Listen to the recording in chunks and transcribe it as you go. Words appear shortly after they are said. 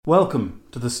Welcome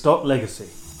to the Stott Legacy.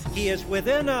 He is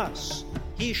within us.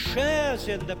 He shares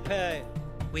in the pain.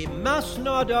 We must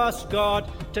not ask God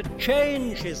to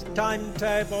change his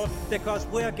timetable because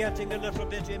we're getting a little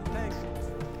bit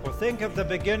impatient. Well, think of the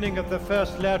beginning of the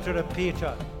first letter of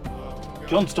Peter.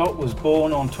 John Stott was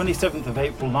born on 27th of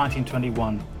April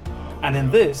 1921, and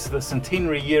in this, the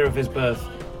centenary year of his birth,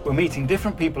 we're meeting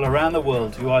different people around the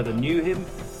world who either knew him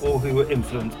or who were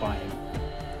influenced by him.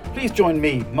 Please join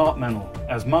me, Mark Mennell,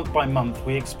 as month by month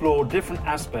we explore different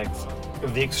aspects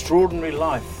of the extraordinary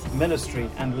life, ministry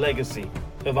and legacy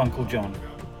of Uncle John.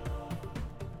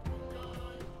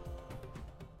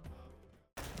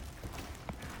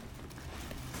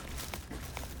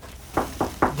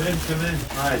 Ben, come in.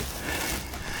 Hi.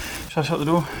 Shall I shut the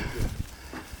door?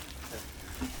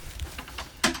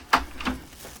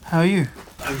 How are you?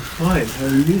 I'm fine. How are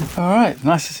you? All right,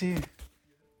 nice to see you.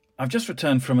 I've just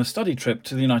returned from a study trip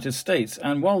to the United States,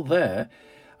 and while there,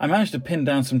 I managed to pin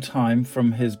down some time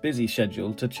from his busy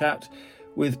schedule to chat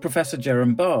with Professor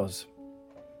Jerram Barrs.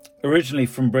 Originally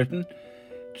from Britain,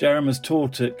 Jerram has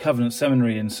taught at Covenant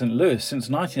Seminary in St. Louis since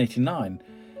 1989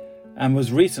 and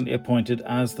was recently appointed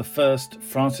as the first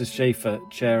Francis Schaeffer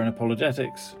Chair in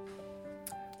Apologetics.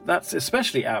 That's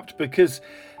especially apt because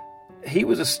he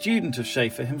was a student of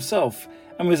Schaeffer himself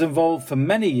and was involved for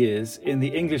many years in the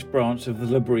English branch of the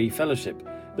LICC Fellowship,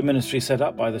 the ministry set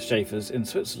up by the Schaeffers in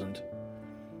Switzerland.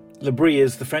 L'abri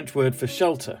is the French word for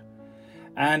shelter,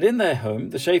 and in their home,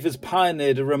 the Schaeffers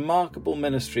pioneered a remarkable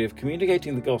ministry of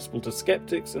communicating the gospel to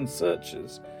skeptics and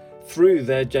searchers through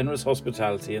their generous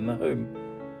hospitality in the home.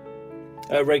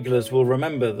 Regulars will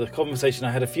remember the conversation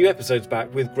I had a few episodes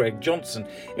back with Greg Johnson,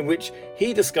 in which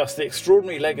he discussed the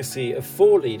extraordinary legacy of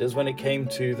four leaders when it came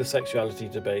to the sexuality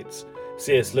debates: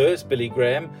 C.S. Lewis, Billy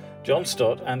Graham, John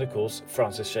Stott, and of course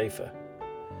Francis Schaeffer.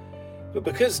 But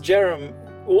because Jerram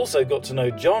also got to know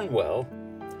John well,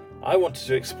 I wanted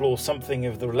to explore something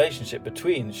of the relationship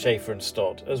between Schaeffer and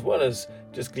Stott, as well as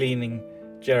just gleaning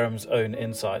Jerram's own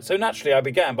insight. So naturally I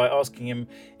began by asking him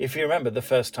if he remembered the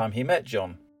first time he met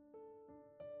John.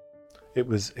 It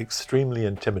was extremely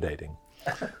intimidating,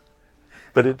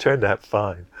 but it turned out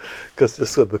fine, because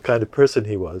this was the kind of person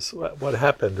he was. What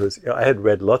happened was, I had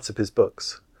read lots of his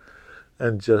books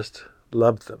and just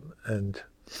loved them. And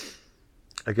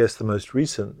I guess the most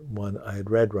recent one I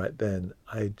had read right then,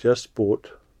 I just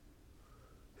bought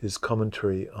his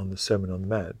commentary on the Sermon on the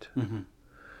Mount. Mm-hmm.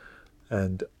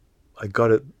 And I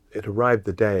got it, it arrived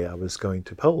the day I was going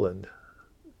to Poland.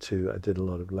 I did a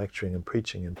lot of lecturing and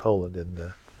preaching in Poland in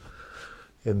the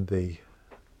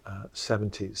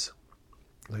 70s,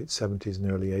 late 70s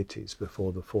and early 80s,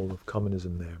 before the fall of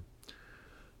communism there.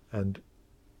 And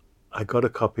I got a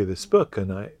copy of this book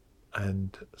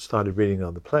and started reading it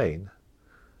on the plane.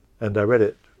 And I read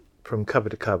it from cover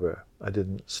to cover. I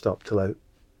didn't stop till I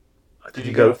Did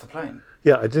you get off the plane?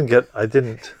 Yeah, I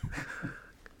didn't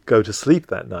go to sleep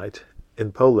that night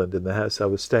in Poland in the house I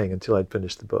was staying until I'd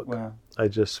finished the book. Wow.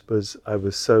 I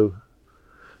was so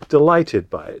delighted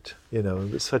by it. It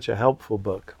was such a helpful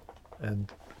book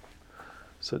and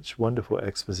such wonderful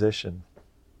exposition.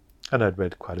 And I'd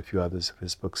read quite a few others of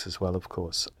his books as well, of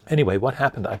course. Anyway, what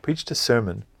happened? I preached a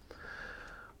sermon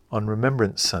on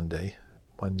Remembrance Sunday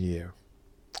one year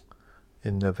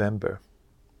in November.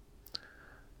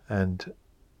 And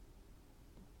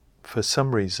for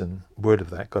some reason, word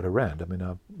of that got around. I mean,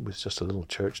 I was just a little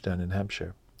church down in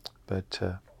Hampshire, but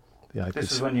the IPC...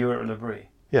 This is when you were at L'abri?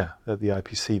 Yeah, at the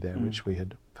IPC there, which we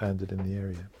had founded in the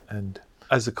area. And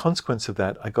as a consequence of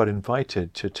that, I got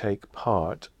invited to take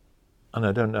part, and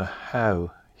I don't know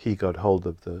how he got hold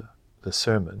of the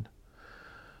sermon,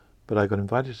 but I got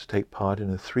invited to take part in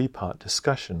a 3-part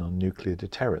discussion on nuclear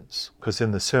deterrence. Because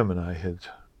in the sermon I had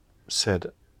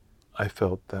said I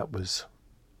felt that was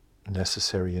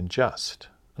necessary and just.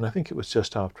 And I think it was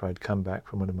just after I'd come back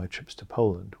from one of my trips to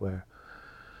Poland, where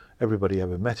everybody I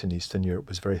ever met in Eastern Europe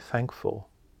was very thankful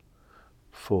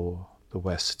for the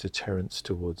West's deterrence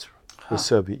towards the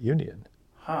Soviet Union.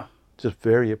 Just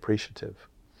very appreciative.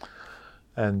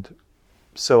 And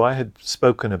so I had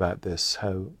spoken about this,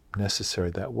 how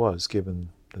necessary that was, given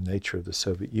the nature of the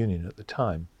Soviet Union at the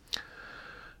time,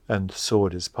 and saw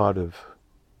it as part of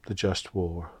the Just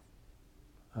War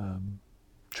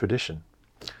tradition.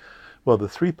 Well, the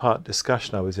 3-part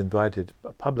discussion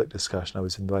a public discussion I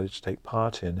was invited to take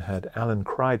part in, had Alan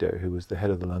Kreider, who was the head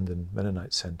of the London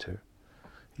Mennonite Center.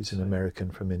 He's an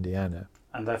American from Indiana.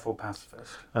 And therefore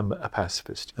pacifist. I'm a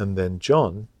pacifist. And then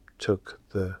John took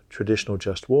the traditional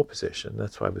just war position.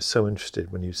 That's why I was so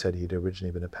interested when you said he'd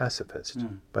originally been a pacifist.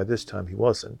 By this time he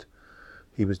wasn't.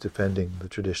 He was defending the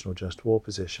traditional just war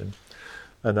position.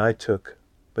 And I took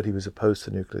but he was opposed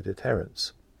to nuclear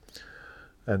deterrence.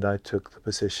 And I took the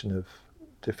position of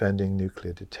defending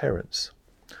nuclear deterrence.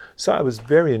 So I was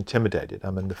very intimidated.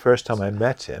 I mean, the first time I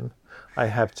met him, I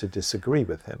had to disagree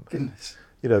with him. Goodness.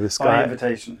 You know, this By guy...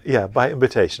 invitation. Yeah, by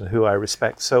invitation, who I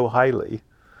respect so highly.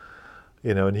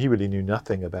 You know, and he really knew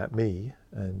nothing about me.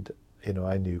 And, you know,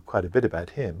 I knew quite a bit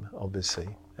about him,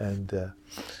 obviously. And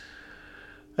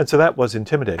so that was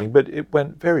intimidating, but it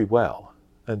went very well.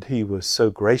 And he was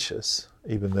so gracious,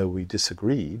 even though we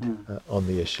disagreed on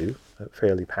the issue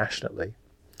fairly passionately.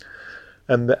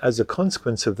 And as a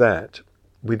consequence of that,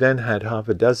 we then had half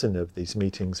a dozen of these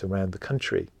meetings around the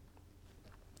country.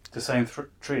 The same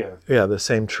trio? Yeah, the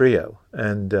same trio.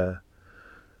 And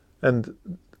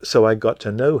so I got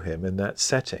to know him in that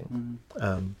setting.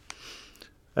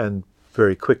 And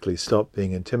very quickly stopped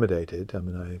being intimidated. I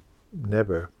mean, I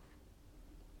never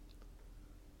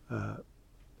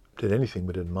did anything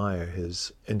but admire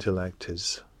his intellect,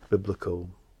 his biblical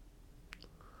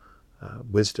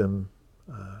wisdom,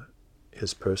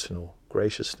 his personal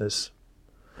graciousness,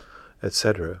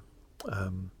 etc.,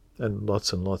 and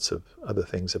lots of other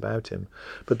things about him.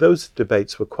 But those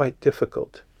debates were quite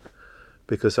difficult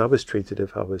because I was treated as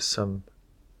if I was some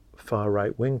far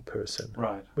right-wing person,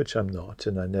 right, which I'm not,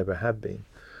 and I never have been.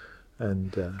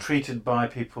 And treated by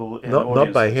people in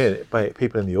not by him, by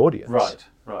people in the audience. Right.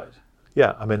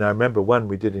 Yeah, I mean, I remember one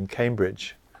we did in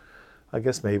Cambridge. I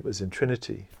guess maybe it was in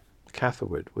Trinity.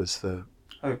 Catherwood was the...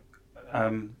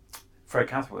 Fred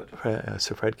Catherwood.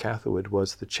 Sir Fred Catherwood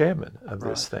was the chairman of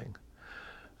this thing.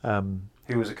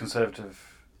 He was a Conservative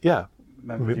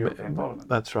member of the European Parliament.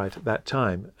 That's right, at that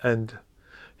time. And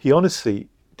he honestly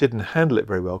didn't handle it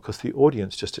very well because the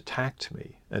audience just attacked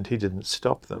me and he didn't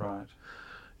stop them. Right.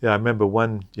 Yeah, I remember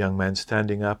one young man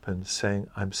standing up and saying,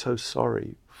 "I'm so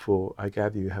sorry for, I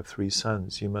gather you have 3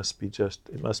 sons. It must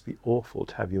be awful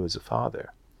to have you as a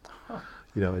father."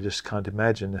 You know, I just can't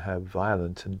imagine how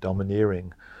violent and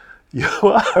domineering you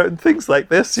are and things like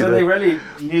this. So they really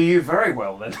knew you very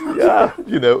well then. Yeah,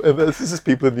 you know, and this is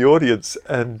people in the audience,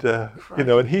 and you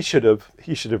know, and he should have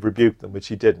rebuked them, which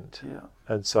he didn't. Yeah.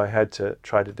 And so I had to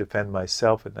try to defend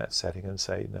myself in that setting and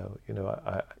say, no, you know,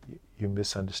 you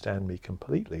misunderstand me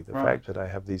completely. The fact that I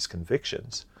have these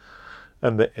convictions,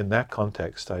 and in that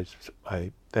context,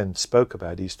 I then spoke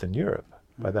about Eastern Europe.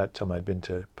 By that time, I'd been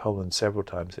to Poland several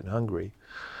times, in Hungary.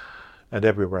 And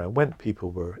everywhere I went,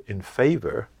 people were in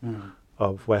favor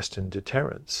of Western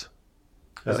deterrence.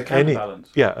 As a counterbalance?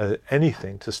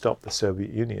 Anything to stop the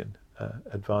Soviet Union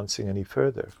advancing any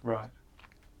further. Right.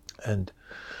 And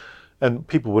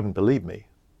people wouldn't believe me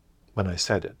when I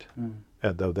said it,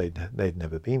 though they'd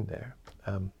never been there.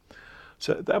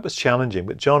 So that was challenging,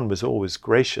 but John was always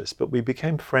gracious. But we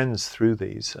became friends through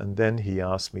these, and then he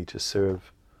asked me to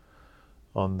serve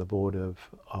on the board of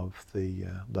the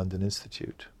London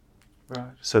Institute.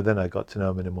 Right. So then I got to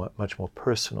know him in a much more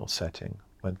personal setting.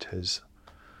 Went to his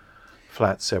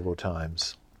flat several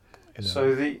times. You know.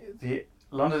 So the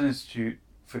London Institute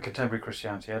for Contemporary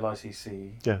Christianity,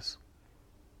 LICC. Yes.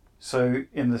 So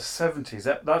in the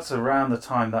 70s, that's around the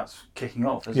time that's kicking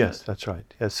off, isn't it? Yes, that's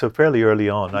right. Yes, so fairly early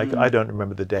on. I don't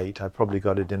remember the date. I probably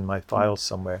got it in my files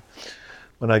somewhere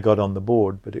when I got on the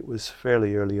board, but it was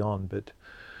fairly early on. But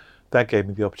that gave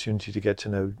me the opportunity to get to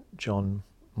know John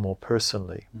more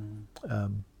personally.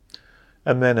 And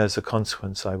then as a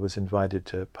consequence, I was invited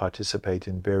to participate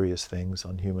in various things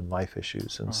on human life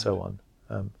issues and so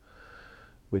on,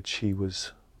 which he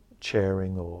was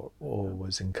chairing or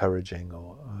was encouraging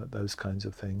or those kinds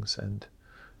of things. And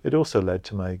it also led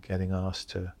to my getting asked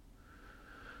to,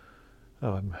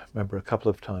 I remember a couple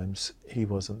of times he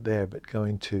wasn't there, but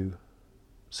going to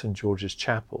St. George's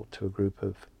Chapel to a group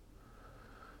of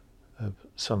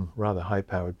some rather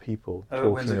high-powered people. At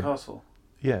Windsor Castle?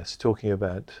 Yes, talking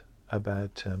about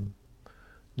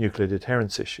nuclear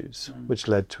deterrence issues, which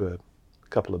led to a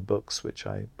couple of books which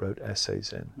I wrote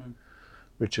essays in.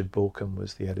 Richard Balcombe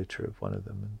was the editor of one of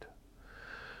them.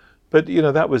 But you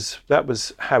know, that was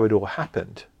how it all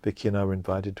happened. Vicky and I were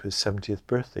invited to his 70th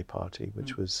birthday party,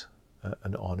 which was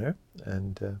an honour,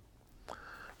 and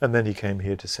then he came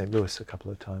here to St. Louis a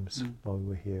couple of times while we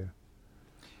were here.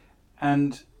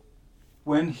 And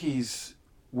when he's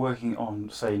working on,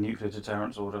 say, nuclear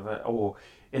deterrence or whatever, or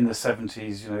in the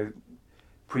 70s, you know,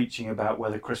 preaching about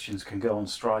whether Christians can go on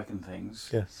strike and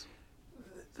things. Yes.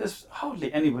 There's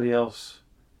hardly anybody else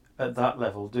at that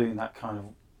level doing that kind of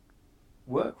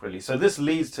work, really. So this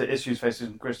leads to issues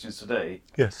facing Christians today.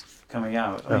 Yes. Coming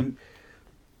out. I mean,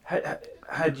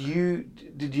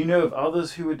 did you know of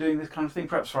others who were doing this kind of thing?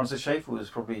 Perhaps Francis Schaeffer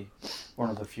was probably one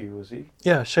of the few, was he?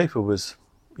 Yeah, Schaeffer was,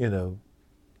 you know,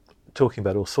 talking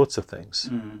about all sorts of things.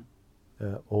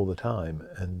 all the time.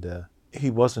 And he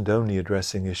wasn't only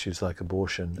addressing issues like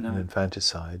abortion No. and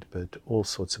infanticide, but all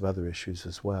sorts of other issues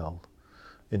as well,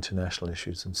 international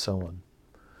issues and so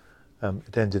on.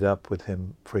 It ended up with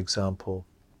him, for example,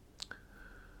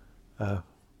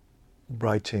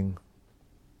 writing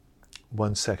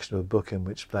one section of a book in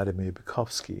which Vladimir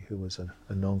Bukovsky, who was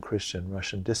a non-Christian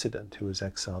Russian dissident who was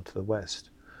exiled to the West,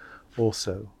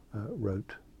 also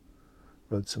wrote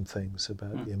some things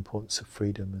about the importance of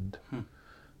freedom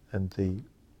and the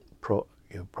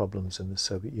problems in the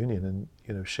Soviet Union.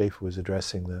 And Schaeffer was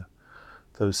addressing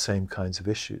those same kinds of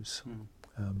issues.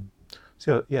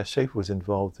 So yeah, Schaeffer was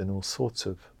involved in all sorts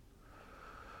of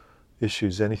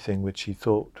issues, anything which he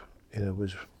thought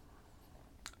was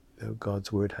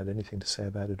God's word had anything to say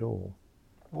about it all.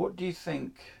 What do you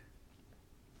think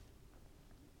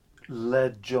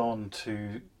led John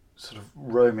to sort of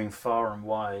roaming far and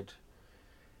wide?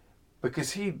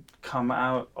 Because he'd come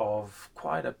out of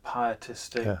quite a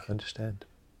pietistic, Yeah, I understand.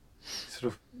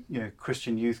 sort of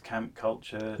Christian youth camp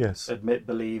culture. Yes. Admit,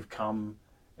 believe, come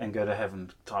and go to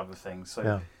heaven type of thing. So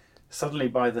Yeah. suddenly,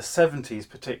 by the 70s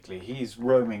particularly, he's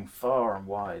roaming far and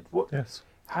wide. Yes.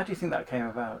 How do you think that came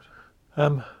about?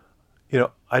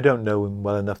 I don't know him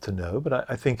well enough to know, but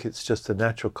I think it's just a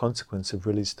natural consequence of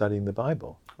really studying the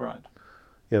Bible. Right.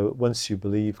 Once you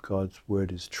believe God's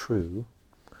word is true,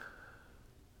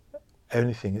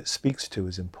 anything it speaks to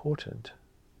is important,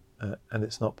 and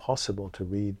it's not possible to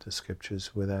read the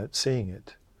scriptures without seeing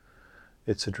it.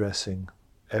 It's addressing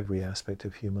every aspect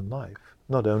of human life,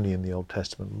 not only in the Old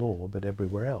Testament law, but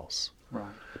everywhere else.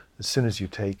 Right. As soon as you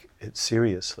take it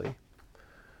seriously,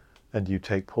 and you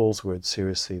take Paul's words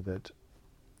seriously that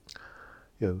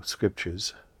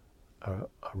scriptures are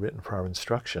written for our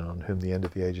instruction, on whom the end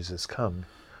of the ages has come,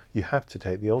 you have to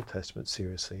take the Old Testament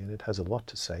seriously, and it has a lot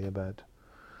to say about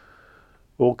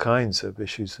all kinds of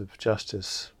issues of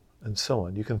justice and so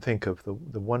on. You can think of the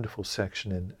wonderful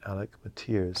section in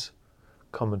LICC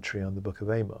commentary on the book of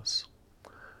Huémoz,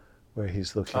 where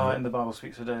he's looking at, in the Bible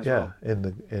Speaks Today as well.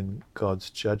 in God's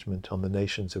judgment on the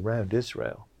nations around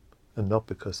Israel, and not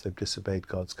because they've disobeyed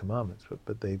God's commandments,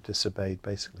 but they've disobeyed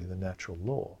basically the natural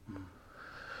law.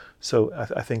 So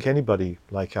I think anybody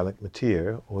like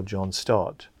LICC or John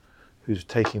Stott, who's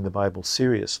taking the Bible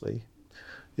seriously,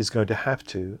 is going to have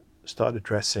to start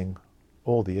addressing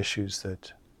all the issues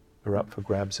that are up for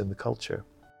grabs in the culture.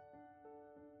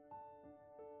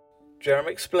 Jerram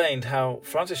explained how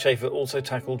Francis Schaeffer also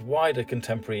tackled wider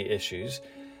contemporary issues,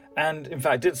 and in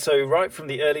fact did so right from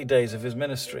the early days of his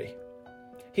ministry.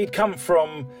 He'd come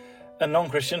from a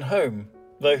non-Christian home,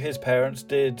 though his parents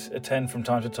did attend from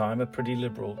time to time a pretty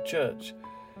liberal church.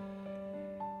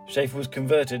 Schaeffer was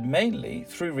converted mainly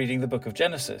through reading the book of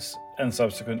Genesis, and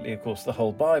subsequently, of course, the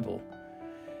whole Bible.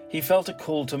 He felt a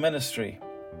call to ministry,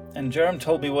 and Jerram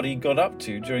told me what he got up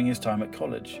to during his time at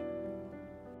college.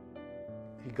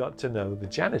 He got to know the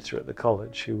janitor at the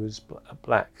college, who was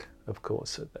black, of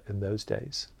course, in those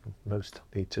days,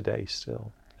 mostly today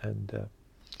still,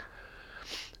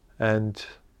 and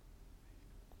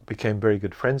became very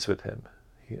good friends with him.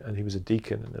 He was a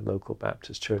deacon in a local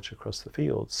Baptist church across the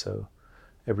fields, so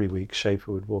every week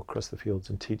Schaeffer would walk across the fields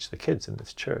and teach the kids in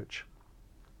this church,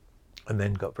 and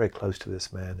then got very close to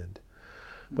this man and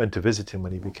went to visit him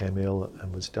when he became ill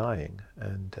and was dying,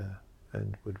 and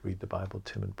would read the Bible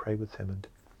to him and pray with him. And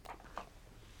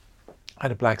I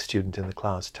had a black student in the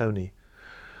class, Tony,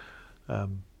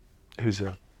 who's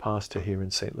a pastor here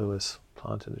in St. Louis,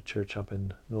 planted a church up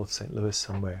in North St. Louis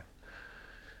somewhere.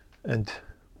 And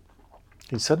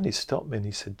he suddenly stopped me and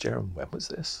he said, "Jerram, when was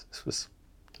this?" This was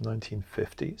the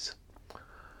 1950s.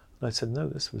 And I said, "No,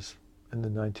 this was in the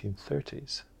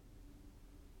 1930s.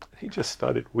 He just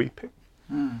started weeping.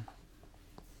 And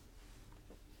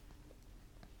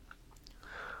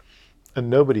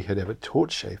nobody had ever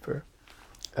taught Schaeffer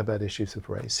about issues of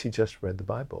race. He just read the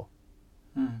Bible.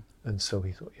 And so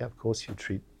he thought, yeah, of course you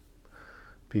treat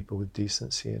people with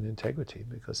decency and integrity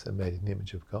because they're made in the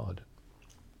image of God.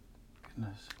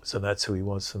 Goodness. So that's who he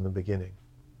was from the beginning,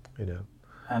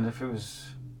 And if it was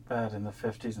bad in the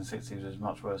 50s and 60s, it was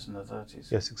much worse in the 30s.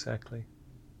 Yes, exactly.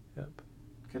 Yep.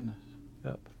 Goodness.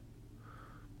 Yep.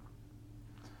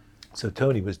 So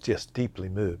Tony was just deeply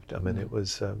moved. I mean, it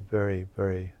was very,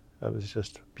 very, it was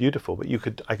just beautiful. But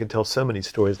I could tell so many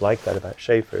stories like that about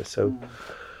Schaeffer. So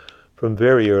from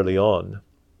very early on,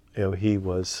 he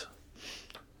was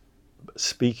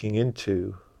speaking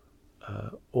into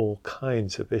all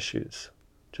kinds of issues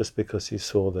just because he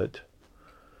saw that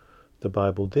the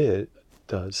Bible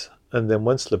does. And then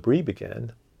once L'Abri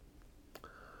began,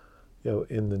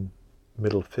 in the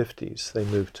middle 50s, they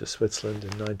moved to Switzerland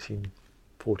in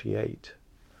 1948.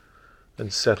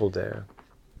 and settled there,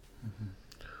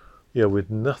 with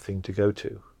nothing to go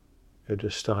to,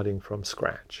 just starting from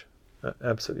scratch,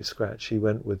 absolutely scratch. He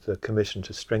went with the commission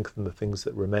to strengthen the things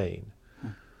that remain.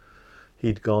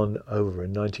 He'd gone over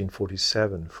in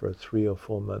 1947 for a 3 or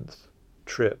 4 month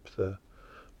trip. The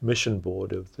mission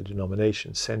board of the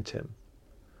denomination sent him.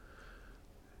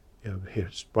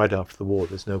 Here's right after the war.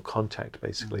 There's no contact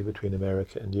basically between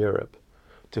America and Europe,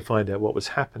 to find out what was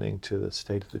happening to the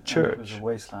state of the church. And it was a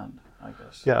wasteland, I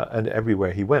guess. Yeah, and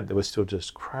everywhere he went, there were still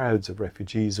just crowds of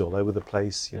refugees all over the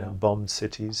place. Bombed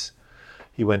cities.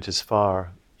 He went as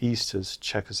far east as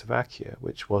Czechoslovakia,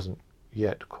 which wasn't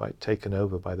yet quite taken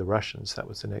over by the Russians. That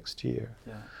was the next year.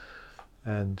 Yeah.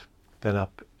 And then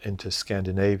up into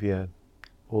Scandinavia,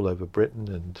 all over Britain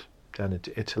and down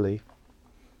into Italy,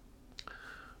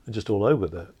 and just all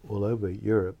over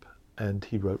Europe. And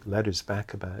he wrote letters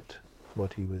back about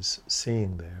what he was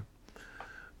seeing there,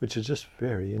 which are just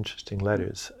very interesting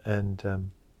letters.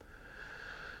 And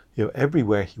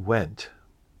everywhere he went,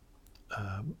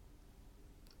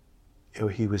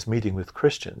 he was meeting with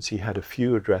Christians. He had a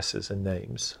few addresses and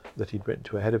names that he'd written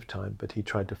to ahead of time, but he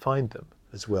tried to find them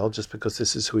as well, just because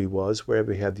this is who he was.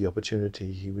 Wherever he had the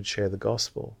opportunity, he would share the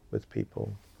gospel with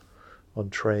people on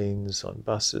trains, on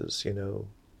buses,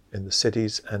 in the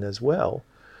cities. And as well,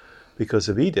 because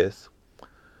of Edith,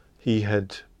 he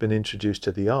had been introduced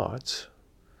to the arts,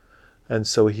 and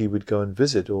so he would go and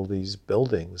visit all these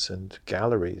buildings and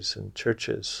galleries and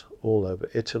churches all over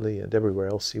Italy and everywhere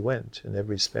else he went, in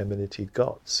every spare minute he'd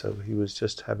got. So he was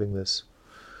just having this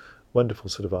wonderful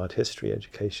sort of art history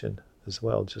education as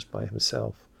well, just by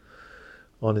himself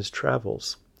on his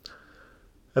travels.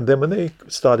 And then when they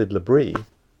started L'Abri,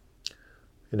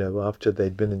 after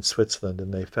they'd been in Switzerland,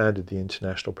 and they founded the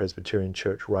International Presbyterian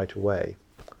Church right away,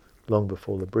 long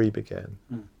before L'Abri began,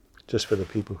 just for the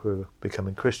people who were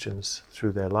becoming Christians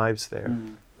through their lives there,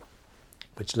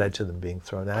 which led to them being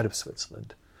thrown out of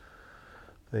Switzerland.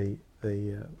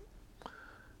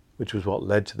 Which was what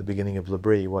led to the beginning of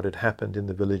L'Abri, what had happened in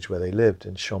the village where they lived,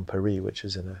 in Champéry, which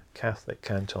is in a Catholic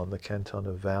canton, the canton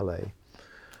of Valais.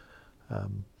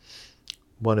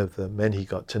 One of the men he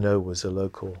got to know was a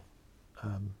local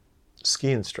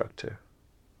ski instructor,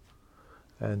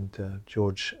 and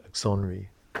George Axonry,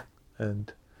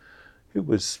 and who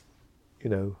was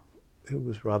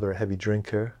rather a heavy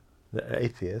drinker, an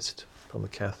atheist from a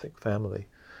Catholic family.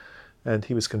 And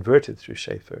he was converted through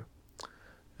Schaeffer,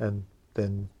 and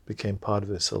then became part of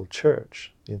this little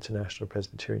church, the International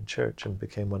Presbyterian Church, and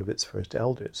became one of its first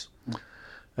elders.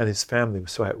 And his family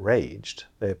was so outraged,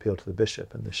 they appealed to the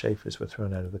bishop, and the Schaeffers were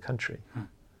thrown out of the country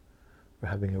for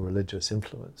having a religious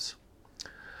influence.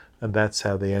 And that's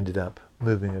how they ended up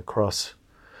moving across.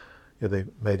 They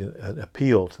made an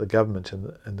appeal to the government,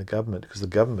 and the government, because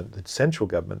the central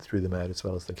government threw them out as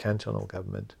well as the cantonal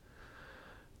government.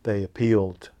 They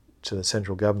appealed to the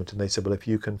central government, and they said, well, if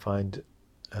you can find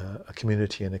a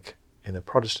community in a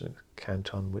Protestant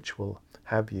canton which will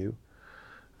have you,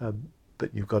 but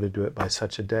you've got to do it by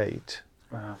such a date.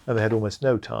 Wow. And they had almost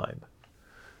no time.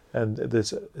 And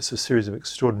it's a series of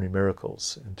extraordinary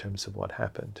miracles in terms of what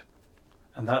happened.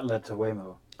 And that led to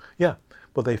Huémoz. Yeah.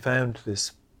 Well, they found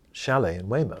this chalet in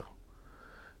Huémoz,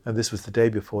 and this was the day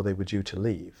before they were due to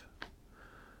leave.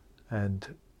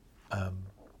 And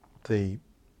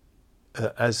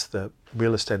as the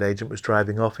real estate agent was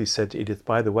driving off, he said to Edith,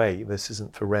 by the way, this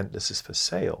isn't for rent, this is for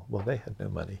sale. Well, they had no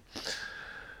money.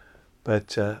 But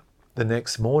the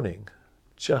next morning,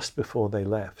 just before they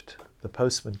left, the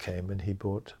postman came, and he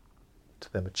brought to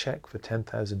them a check for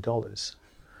 $10,000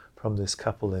 from this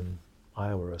couple in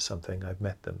Iowa or something. I've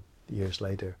met them years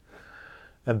later.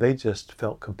 And they just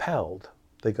felt compelled.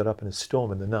 They got up in a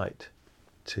storm in the night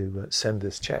to send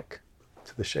this check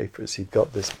to the Schaeffers. He'd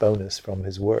got this bonus from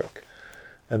his work,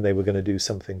 and they were going to do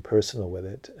something personal with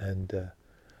it. And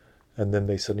then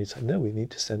they suddenly said, no, we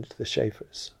need to send it to the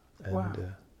Schaeffers. And, wow.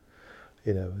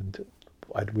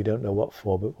 We don't know what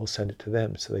for, but we'll send it to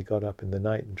them. So they got up in the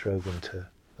night and drove them to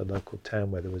the local town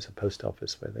where there was a post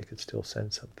office where they could still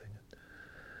send something.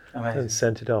 Amazing. And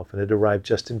sent it off, and it arrived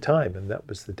just in time, and that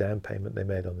was the down payment they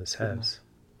made on this house.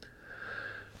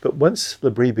 But once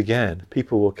L'Abri began,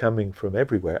 people were coming from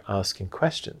everywhere asking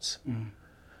questions.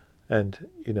 And,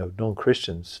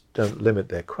 non-Christians don't limit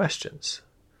their questions.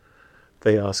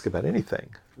 They ask about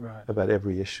anything, right, about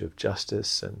every issue of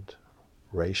justice and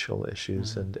racial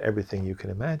issues and everything you can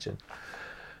imagine.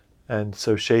 And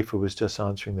so Schaeffer was just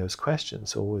answering those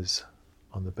questions, always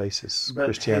on the basis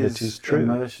Christianity is true.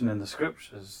 But his immersion in the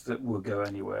scriptures that will go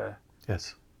anywhere,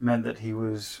 yes, meant that he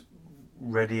was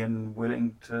ready and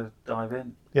willing to dive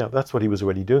in. Yeah, that's what he was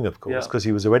already doing, of course, because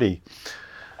he was already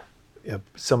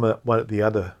one of the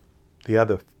other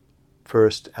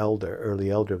first early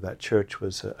elder of that church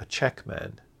was a Czech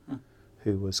man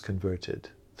who was converted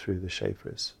through the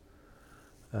Schaeffers.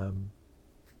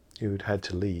 Who had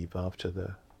to leave after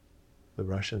the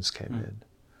Russians came in.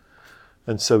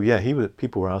 And so,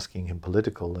 people were asking him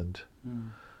political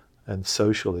and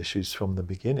social issues from the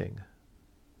beginning.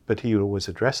 But he would always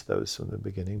address those from the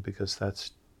beginning because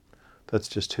that's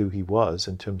just who he was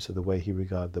in terms of the way he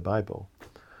regarded the Bible.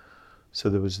 So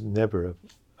there was never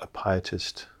a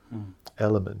pietist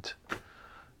element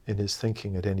in his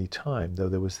thinking at any time, though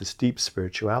there was this deep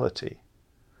spirituality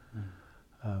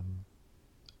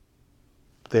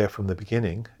there from the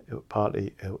beginning.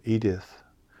 Partly Edith,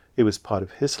 it was part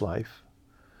of his life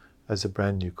as a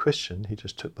brand new Christian. He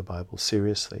just took the Bible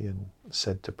seriously and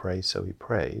said to pray, so he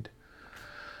prayed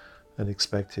and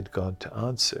expected God to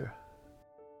answer.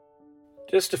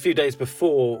 Just a few days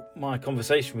before my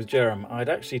conversation with Jerram, I'd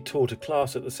actually taught a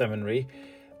class at the seminary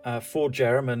for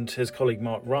Jerram and his colleague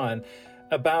Mark Ryan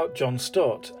about John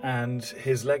Stott and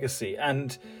his legacy,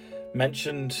 and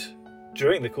mentioned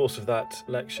during the course of that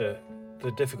lecture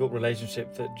the difficult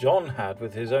relationship that John had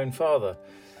with his own father.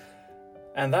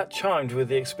 And that chimed with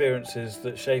the experiences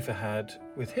that Schaeffer had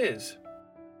with his.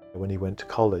 When he went to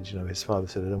college, his father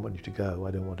said, I don't want you to go.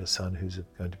 I don't want a son who's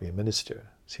going to be a minister.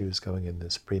 So he was going in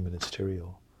this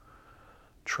pre-ministerial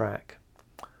track.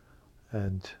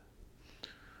 And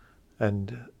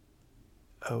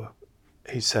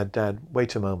he said, Dad,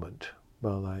 wait a moment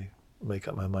while I make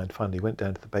up my mind. Finally, he went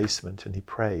down to the basement and he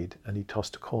prayed and he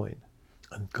tossed a coin.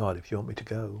 And God, if you want me to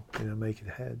go, make it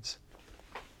heads.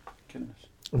 Goodness.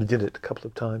 And he did it a couple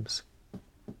of times.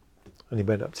 And he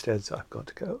went upstairs, I've got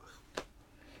to go.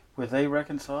 Were they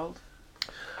reconciled?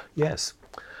 Yes.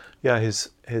 Yeah,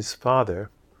 his father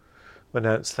went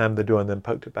out, slammed the door, and then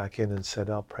poked it back in and said,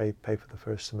 I'll pay for the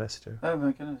first semester. Oh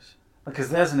my goodness. Because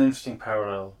there's an interesting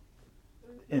parallel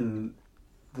in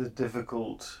the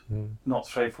difficult, not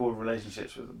straightforward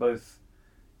relationships that both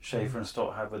Schaeffer and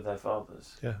Stott had with their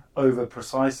fathers. Yeah. Over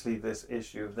precisely this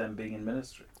issue of them being in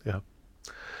ministry. Yeah.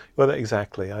 Well,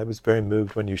 exactly. I was very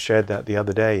moved when you shared that the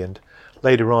other day. And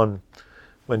later on,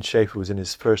 when Schaeffer was in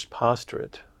his first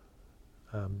pastorate,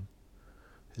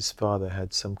 his father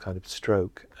had some kind of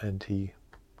stroke and he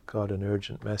got an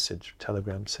urgent message,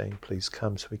 telegram saying, please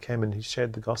come. So he came and he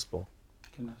shared the gospel.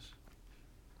 Goodness.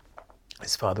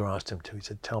 His father asked him to. He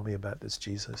said, tell me about this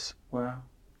Jesus. Wow.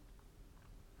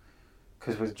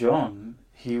 Because with John,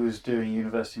 he was doing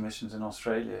university missions in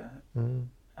Australia,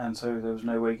 and so there was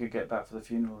no way he could get back for the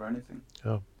funeral or anything.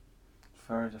 Oh.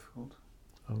 Very difficult.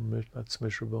 Oh, that's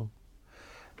miserable.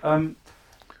 One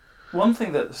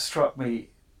thing that struck me,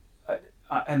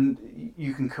 and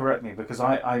you can correct me because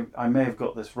I may have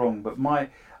got this wrong, but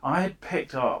I had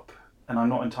picked up, and I'm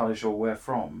not entirely sure where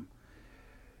from,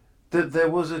 that there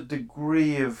was a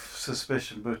degree of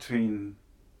suspicion between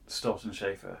Stott and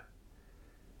Schaeffer.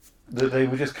 That they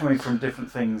were just coming from different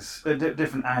things,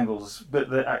 different angles, but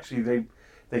that actually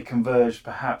they converged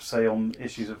perhaps, say, on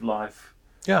issues of life.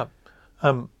 Yeah.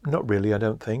 Not really, I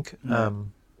don't think. No.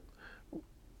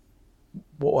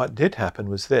 What did happen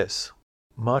was this.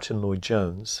 Martin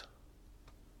Lloyd-Jones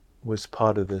was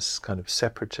part of this kind of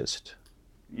separatist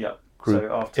group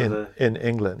so after in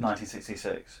England.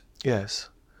 1966. Yes.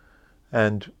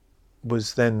 And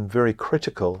was then very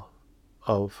critical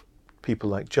of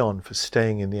people like John for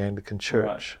staying in the Anglican Church.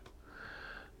 Right.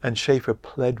 And Schaeffer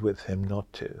pled with him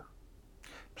not to.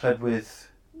 Pled with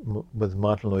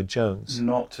Martin Lloyd-Jones.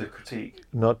 Not to critique.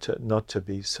 Not to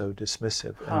be so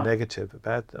dismissive and negative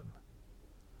about them.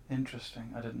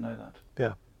 Interesting. I didn't know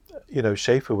that. Yeah.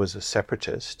 Schaeffer was a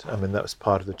separatist. I mean, that was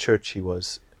part of the church he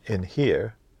was in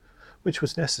here, which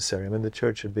was necessary. I mean, the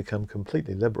church had become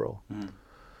completely liberal.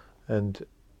 And,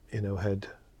 had...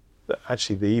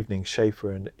 Actually, the evening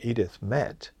Schaeffer and Edith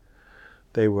met,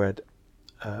 they were at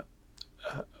a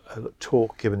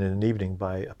talk given in an evening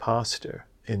by a pastor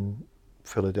in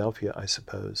Philadelphia, I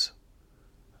suppose.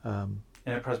 In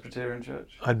a Presbyterian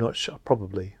church? I'm not sure,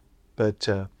 probably. But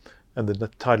and the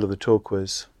title of the talk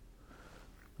was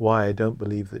Why I Don't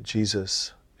Believe That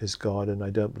Jesus is God and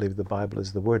I Don't Believe the Bible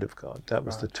is the Word of God. That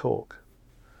was the talk.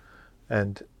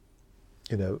 And,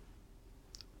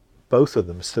 both of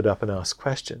them stood up and asked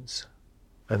questions,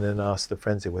 and then asked the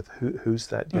frenzy with, who's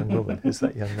that young woman? Who's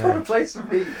that young man? What a place to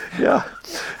be. Yeah,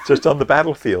 just on the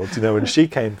battlefield, and she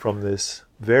came from this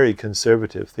very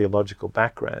conservative theological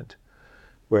background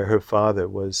where her father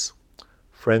was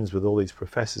friends with all these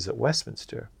professors at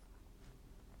Westminster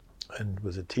and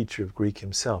was a teacher of Greek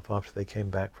himself. After they came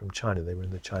back from China, they were in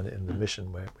the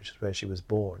mission, which is where she was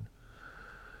born.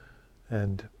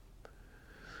 And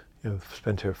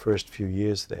spent her first few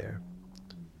years there.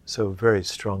 So very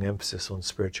strong emphasis on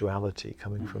spirituality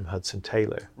coming from Hudson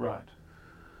Taylor. Right.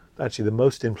 Actually, the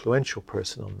most influential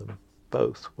person on them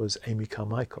both was Amy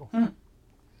Carmichael.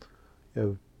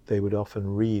 They would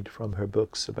often read from her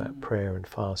books about prayer and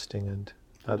fasting and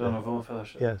Dawn of All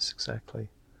Fellowship. Yes, exactly.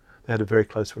 They had a very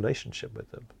close relationship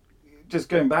with them. Just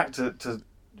going back to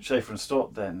Schaeffer and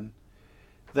Stott then,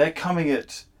 they're coming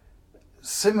at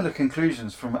similar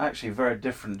conclusions from actually very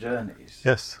different journeys.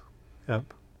 Yes.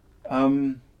 Yep.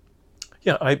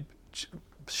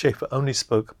 Schaeffer only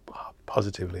spoke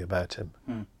positively about him.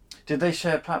 Did they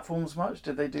share platforms much?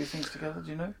 Did they do things together, do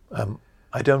you know?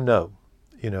 I don't know.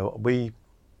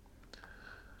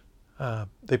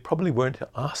 They probably weren't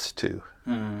asked to,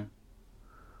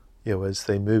 as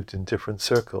they moved in different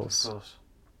circles. Of course.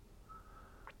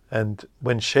 And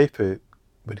when Schaeffer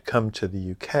would come to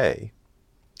the UK,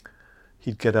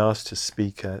 he'd get asked to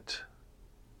speak at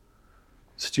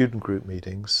student group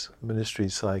meetings,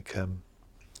 ministries like...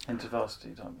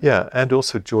 InterVarsity, don't we? Yeah, and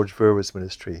also George Verwer's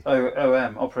ministry.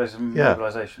 OM, Operation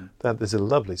Mobilisation. There's a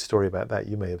lovely story about that.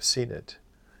 You may have seen it.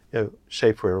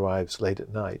 Schaeffer arrives late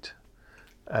at night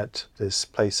at this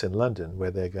place in London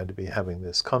where they're going to be having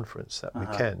this conference that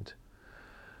weekend.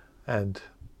 And,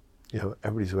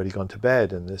 everybody's already gone to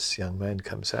bed, and this young man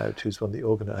comes out who's one of the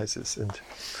organisers and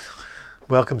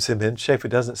welcomes him in. Schaeffer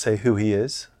doesn't say who he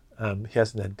is. He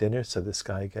hasn't had dinner, so this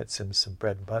guy gets him some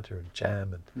bread and butter and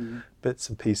jam and bits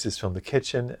and pieces from the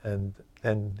kitchen, and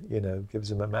then, gives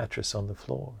him a mattress on the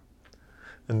floor.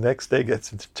 And next day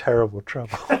gets into terrible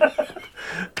trouble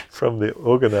from the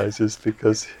organisers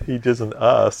because he doesn't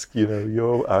ask,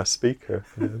 you're our speaker.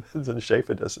 And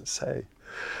Schaeffer doesn't say.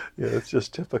 It's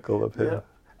just typical of him.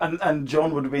 Yeah. And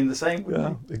John would have been the same,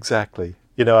 wouldn't he? Exactly.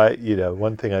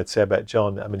 One thing I'd say about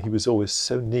John, he was always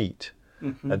so neat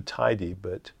and tidy,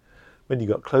 but when you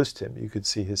got close to him, you could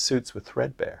see his suits were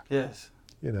threadbare. Yes.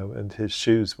 And his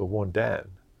shoes were worn down,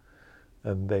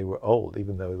 and they were old,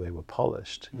 even though they were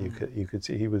polished. You could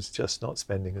see he was just not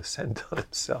spending a cent on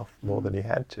himself more than he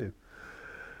had to.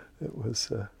 It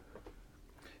was.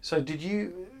 So, did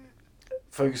you,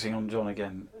 focusing on John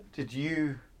again, did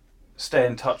you stay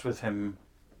in touch with him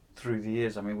through the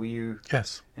years? Were you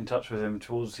in touch with him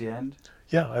towards the end?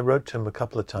 Yeah, I wrote to him a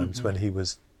couple of times when he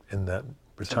was in that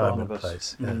retirement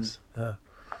place. Yes.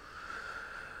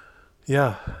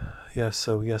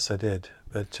 So yes, I did.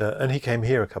 But and he came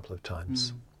here a couple of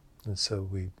times, and so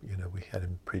we had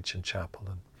him preach in chapel.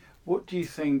 And what do you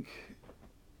think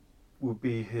would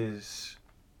be his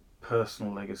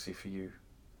personal legacy for you,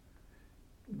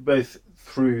 both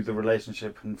through the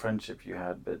relationship and friendship you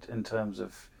had, but in terms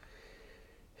of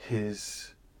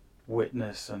his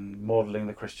witness and modelling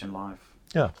the Christian life?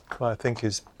 Yeah, well, I think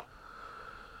his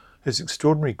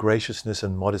extraordinary graciousness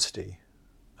and modesty,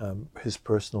 his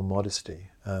personal modesty,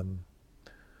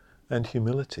 and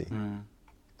humility.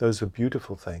 Those were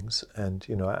beautiful things. And,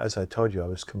 as I told you, I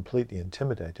was completely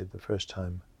intimidated the first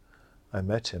time I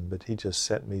met him, but he just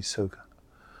set me so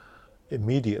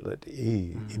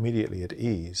immediately at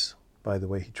ease by the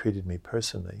way he treated me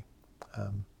personally.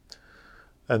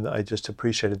 And I just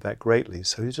appreciated that greatly.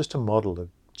 So he's just a model of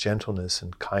gentleness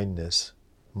and kindness,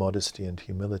 modesty and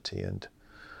humility, and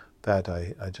that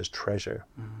I just treasure.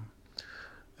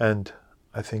 And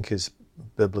I think his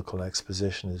biblical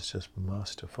exposition is just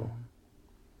masterful.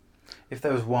 If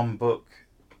there was one book,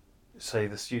 say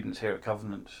the students here at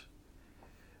Covenant,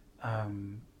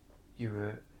 you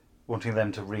were wanting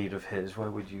them to read of his, where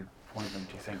would you point them,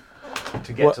 do you think,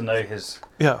 to get to know his...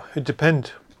 Yeah, it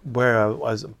depends where I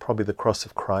was. Probably The Cross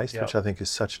of Christ, which I think is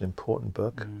such an important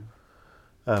book.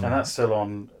 And that's still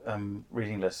on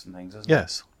reading lists and things, isn't it?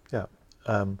 Yes, yeah.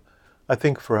 I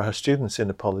think for our students in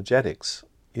apologetics,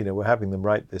 we're having them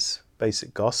write this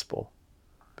basic gospel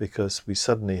because we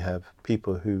suddenly have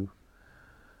people who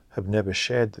have never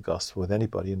shared the gospel with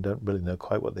anybody and don't really know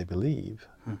quite what they believe.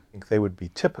 I think they would be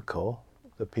typical,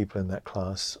 the people in that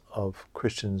class, of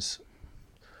Christians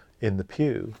in the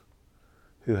pew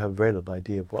who have very little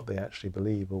idea of what they actually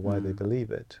believe or why they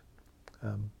believe it.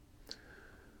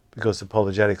 Because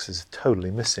apologetics is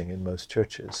totally missing in most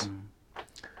churches,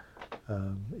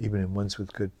 even in ones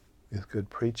with good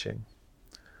preaching.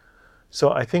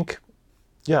 So I think,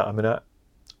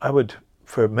 I would,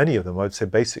 for many of them, I would say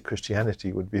basic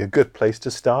Christianity would be a good place to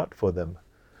start for them.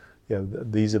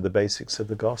 These are the basics of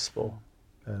the gospel.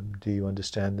 Do you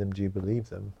understand them? Do you believe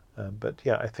them? But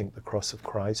I think The Cross of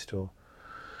Christ, or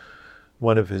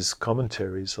one of his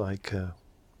commentaries like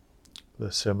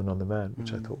the Sermon on the Mount,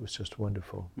 which I thought was just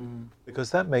wonderful.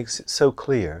 Because that makes it so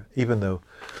clear, even though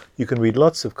you can read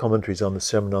lots of commentaries on the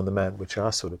Sermon on the Mount which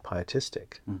are sort of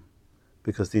pietistic.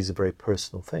 because these are very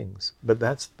personal things. But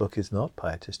that book is not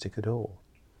pietistic at all.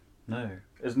 No.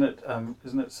 Isn't it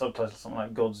subtitled something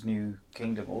like God's New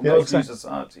Kingdom or Yeah, God's New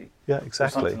Society? Yeah,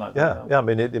 exactly. Something like that. Yeah, I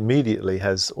mean, it immediately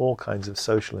has all kinds of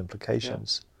social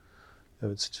implications. Yeah.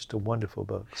 It's just a wonderful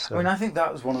book. So. I mean, I think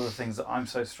that was one of the things that I'm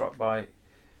so struck by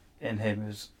in him,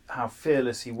 is how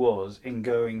fearless he was in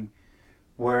going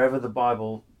wherever the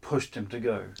Bible pushed him to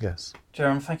go. Yes.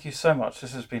 Jerram, thank you so much.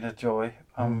 This has been a joy.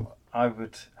 I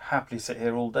would happily sit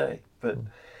here all day, but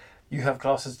you have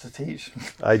classes to teach.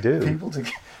 I do. People to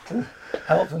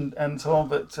help and so on,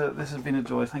 but this has been a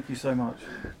joy. Thank you so much.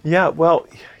 Yeah, well,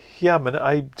 yeah, man,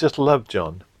 I just love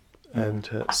John,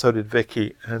 and so did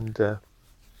Vicky, and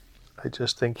I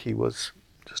just think he was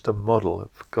just a model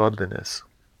of godliness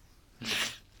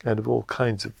and of all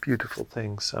kinds of beautiful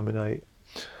things. I mean, I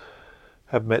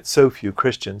have met so few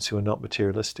Christians who are not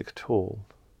materialistic at all.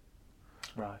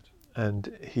 Right.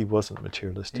 And he wasn't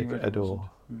materialistic at all.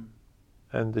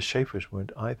 And the Schaeffers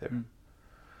weren't either.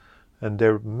 And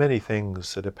there are many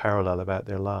things that are parallel about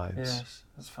their lives. Yes,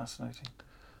 that's fascinating.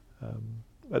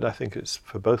 But I think it's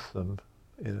for both of them,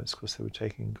 it's because they were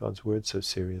taking God's word so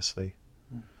seriously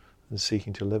and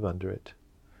seeking to live under it.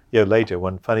 Later,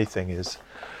 one funny thing is,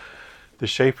 the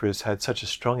Schaeffers had such a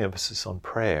strong emphasis on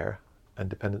prayer and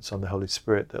dependence on the Holy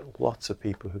Spirit that lots of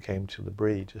people who came to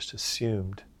L'Abri just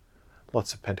assumed,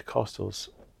 lots of Pentecostals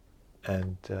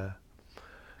and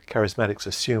charismatics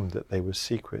assumed that they were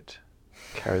secret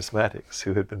charismatics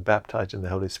who had been baptized in the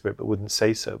Holy Spirit but wouldn't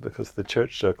say so because of the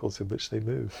church circles in which they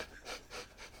moved.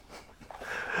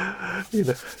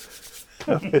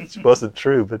 It wasn't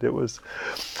true, but it was.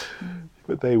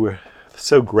 But they were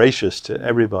so gracious to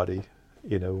everybody,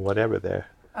 whatever their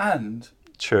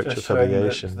church just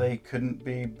affiliation. That they couldn't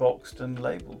be boxed and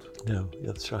labelled. No,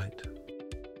 that's right.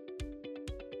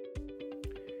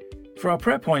 For our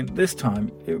prayer point this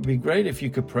time, it would be great if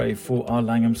you could pray for our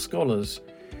Langham scholars.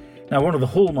 Now, one of the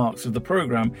hallmarks of the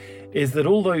programme is that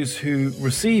all those who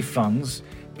receive funds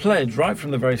pledge right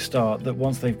from the very start that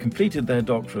once they've completed their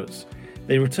doctorates,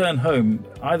 they return home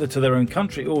either to their own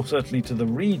country or certainly to the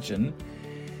region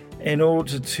in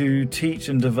order to teach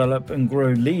and develop and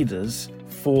grow leaders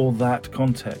for that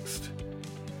context.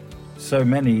 So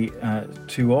many,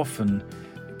 too often,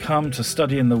 come to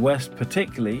study in the West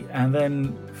particularly and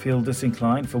then feel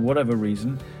disinclined for whatever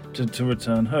reason to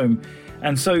return home.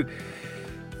 And so,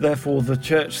 therefore, the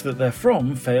church that they're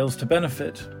from fails to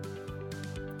benefit.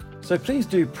 So please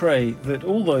do pray that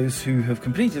all those who have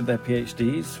completed their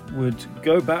PhDs would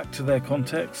go back to their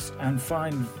contexts and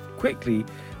find quickly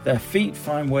their feet,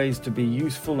 find ways to be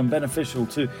useful and beneficial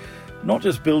to not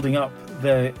just building up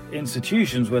their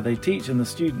institutions where they teach and the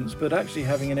students, but actually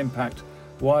having an impact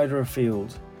wider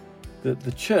afield. That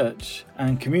the church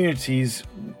and communities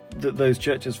that those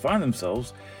churches find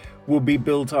themselves will be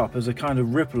built up as a kind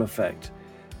of ripple effect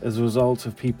as a result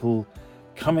of people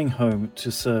coming home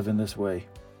to serve in this way.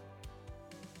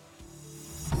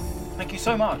 Thank you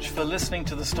so much for listening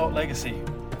to The Stott Legacy.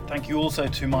 Thank you also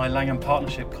to my Langham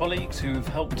Partnership colleagues who have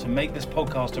helped to make this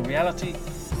podcast a reality,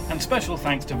 and special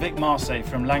thanks to Vic Marseille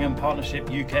from Langham Partnership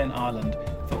UK and Ireland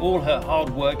for all her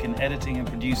hard work in editing and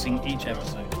producing each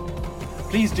episode.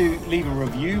 Please do leave a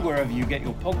review wherever you get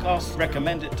your podcasts,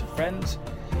 recommend it to friends,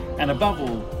 and above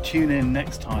all, tune in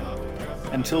next time.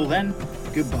 Until then,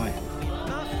 goodbye.